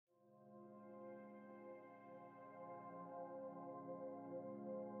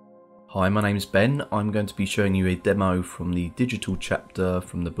Hi, my name's Ben. I'm going to be showing you a demo from the digital chapter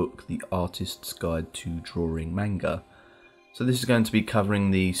from the book The Artist's Guide to Drawing Manga. So this is going to be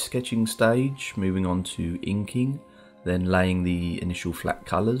covering the sketching stage, moving on to inking, then laying the initial flat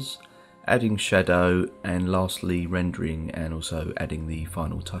colours, adding shadow, and lastly rendering and also adding the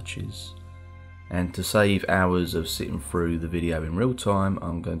final touches. And to save hours of sitting through the video in real time,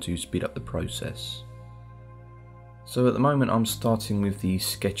 I'm going to speed up the process. So at the moment I'm starting with the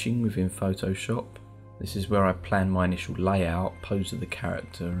sketching within Photoshop. This is where I plan my initial layout, pose of the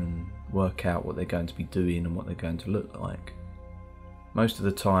character and work out what they're going to be doing and what they're going to look like. Most of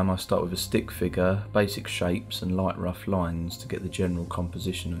the time I start with a stick figure, basic shapes and light rough lines to get the general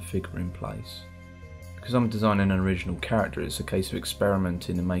composition of figure in place. Because I'm designing an original character, it's a case of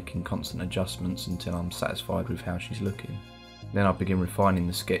experimenting and making constant adjustments until I'm satisfied with how she's looking. Then I begin refining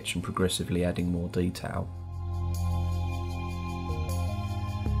the sketch and progressively adding more detail.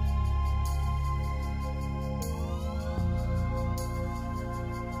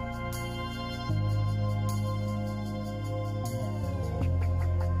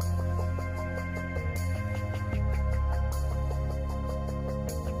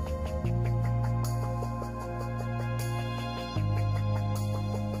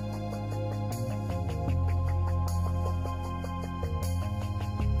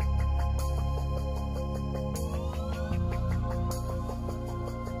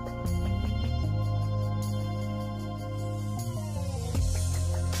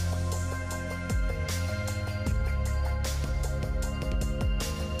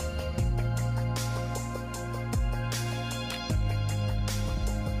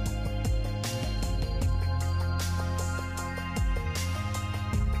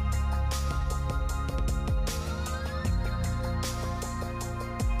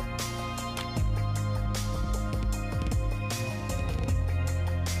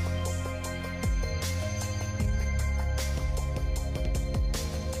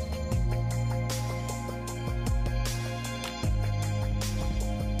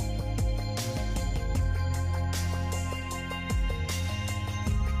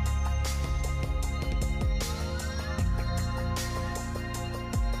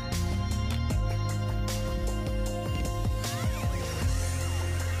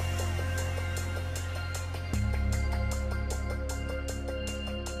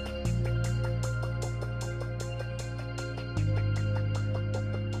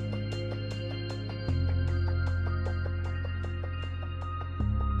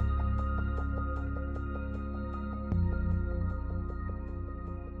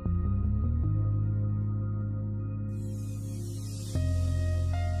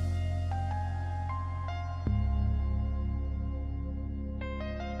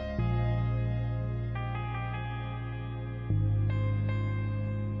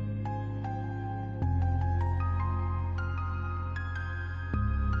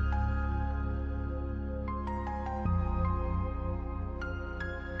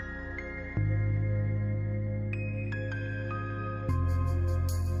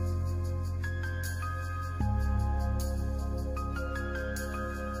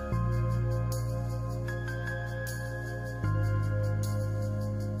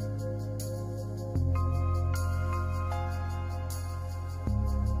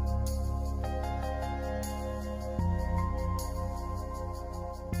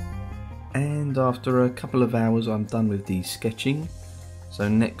 And after a couple of hours I'm done with the sketching. So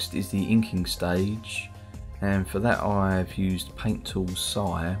next is the inking stage, and for that I've used Paint Tool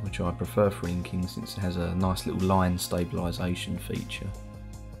Sire, which I prefer for inking since it has a nice little line stabilisation feature.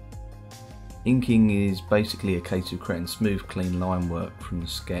 Inking is basically a case of creating smooth clean line work from the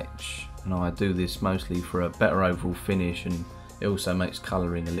sketch, and I do this mostly for a better overall finish, and it also makes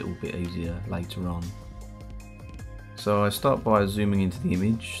colouring a little bit easier later on. So I start by zooming into the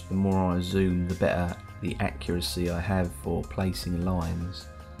image. The more I zoom, the better the accuracy I have for placing lines.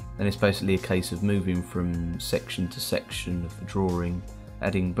 And it's basically a case of moving from section to section of the drawing,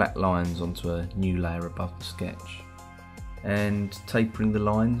 adding black lines onto a new layer above the sketch, and tapering the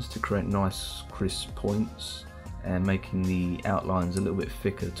lines to create nice crisp points, and making the outlines a little bit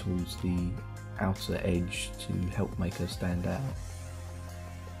thicker towards the outer edge to help make her stand out.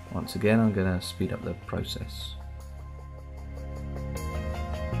 Once again, I'm going to speed up the process.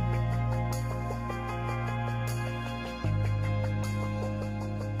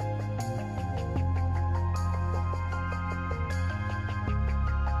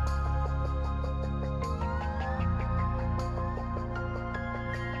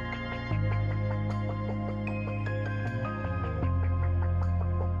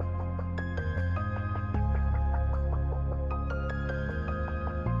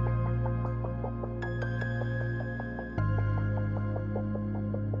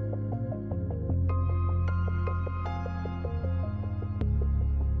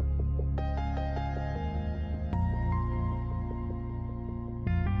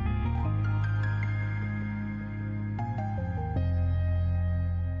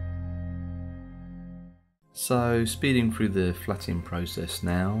 So speeding through the flattening process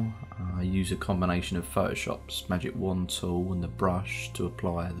now, I use a combination of Photoshop's Magic Wand tool and the brush to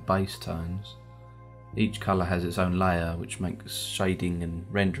apply the base tones. Each colour has its own layer, which makes shading and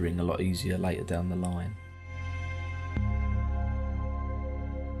rendering a lot easier later down the line.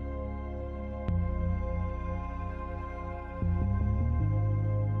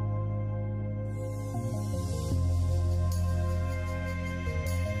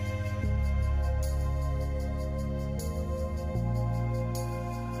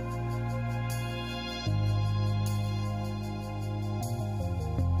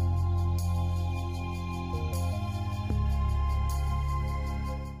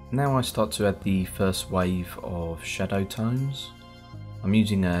 Now I start to add the first wave of shadow tones. I'm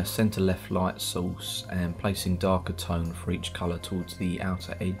using a centre left light source and placing darker tone for each colour towards the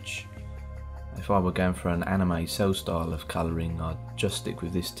outer edge. If I were going for an anime cell style of colouring, I'd just stick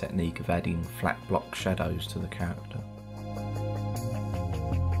with this technique of adding flat block shadows to the character.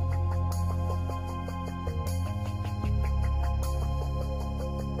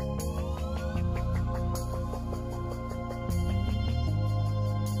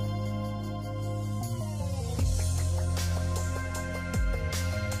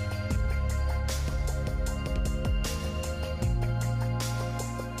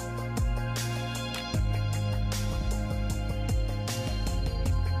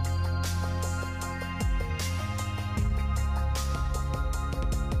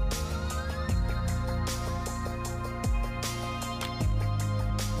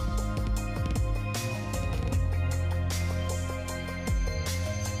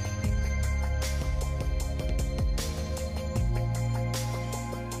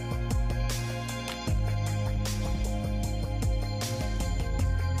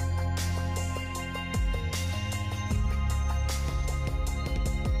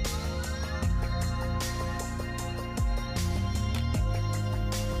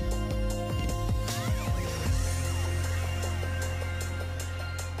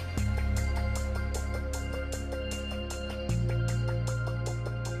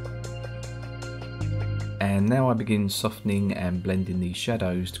 And now I begin softening and blending these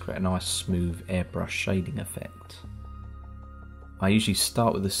shadows to create a nice smooth airbrush shading effect. I usually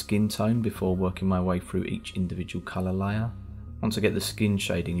start with the skin tone before working my way through each individual colour layer. Once I get the skin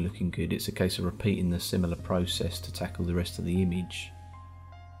shading looking good, it's a case of repeating the similar process to tackle the rest of the image.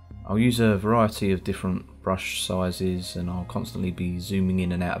 I'll use a variety of different brush sizes and I'll constantly be zooming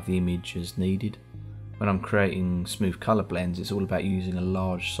in and out of the image as needed. When I'm creating smooth colour blends, it's all about using a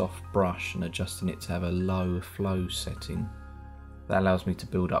large soft brush and adjusting it to have a low flow setting. That allows me to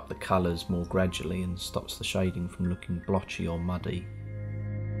build up the colours more gradually and stops the shading from looking blotchy or muddy.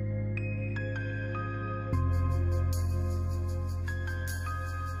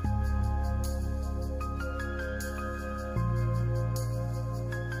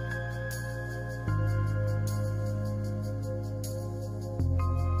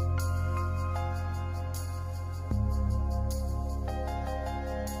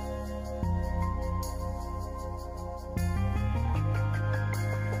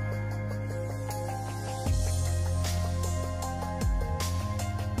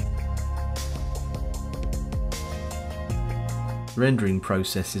 The rendering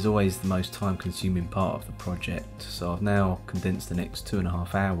process is always the most time consuming part of the project, so I've now condensed the next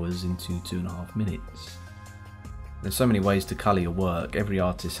 2.5 hours into 2.5 minutes. There's so many ways to colour your work. Every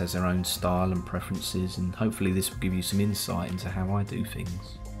artist has their own style and preferences, and hopefully this will give you some insight into how I do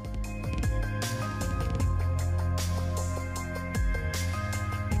things.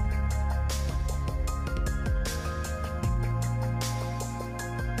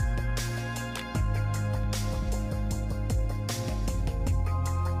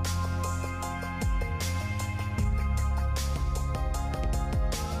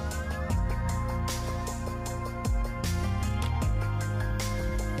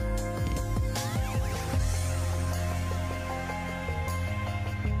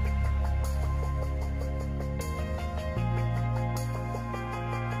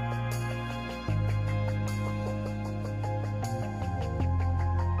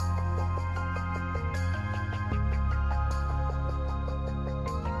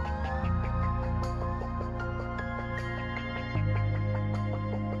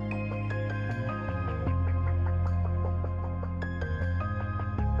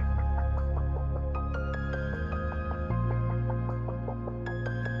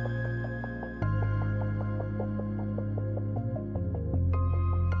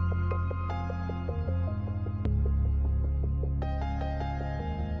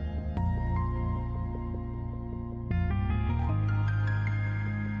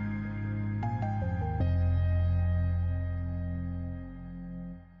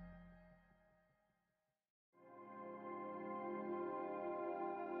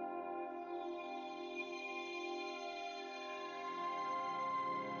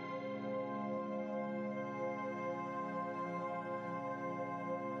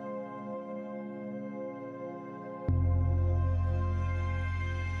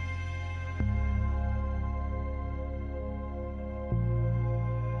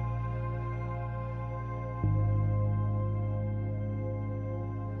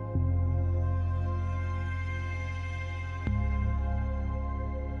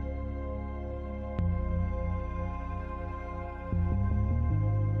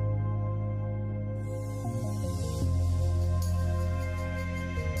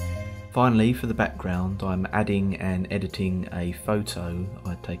 Finally, for the background, I'm adding and editing a photo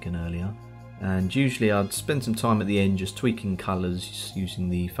I'd taken earlier, and usually I'd spend some time at the end just tweaking colours using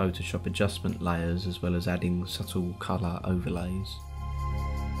the Photoshop adjustment layers, as well as adding subtle colour overlays.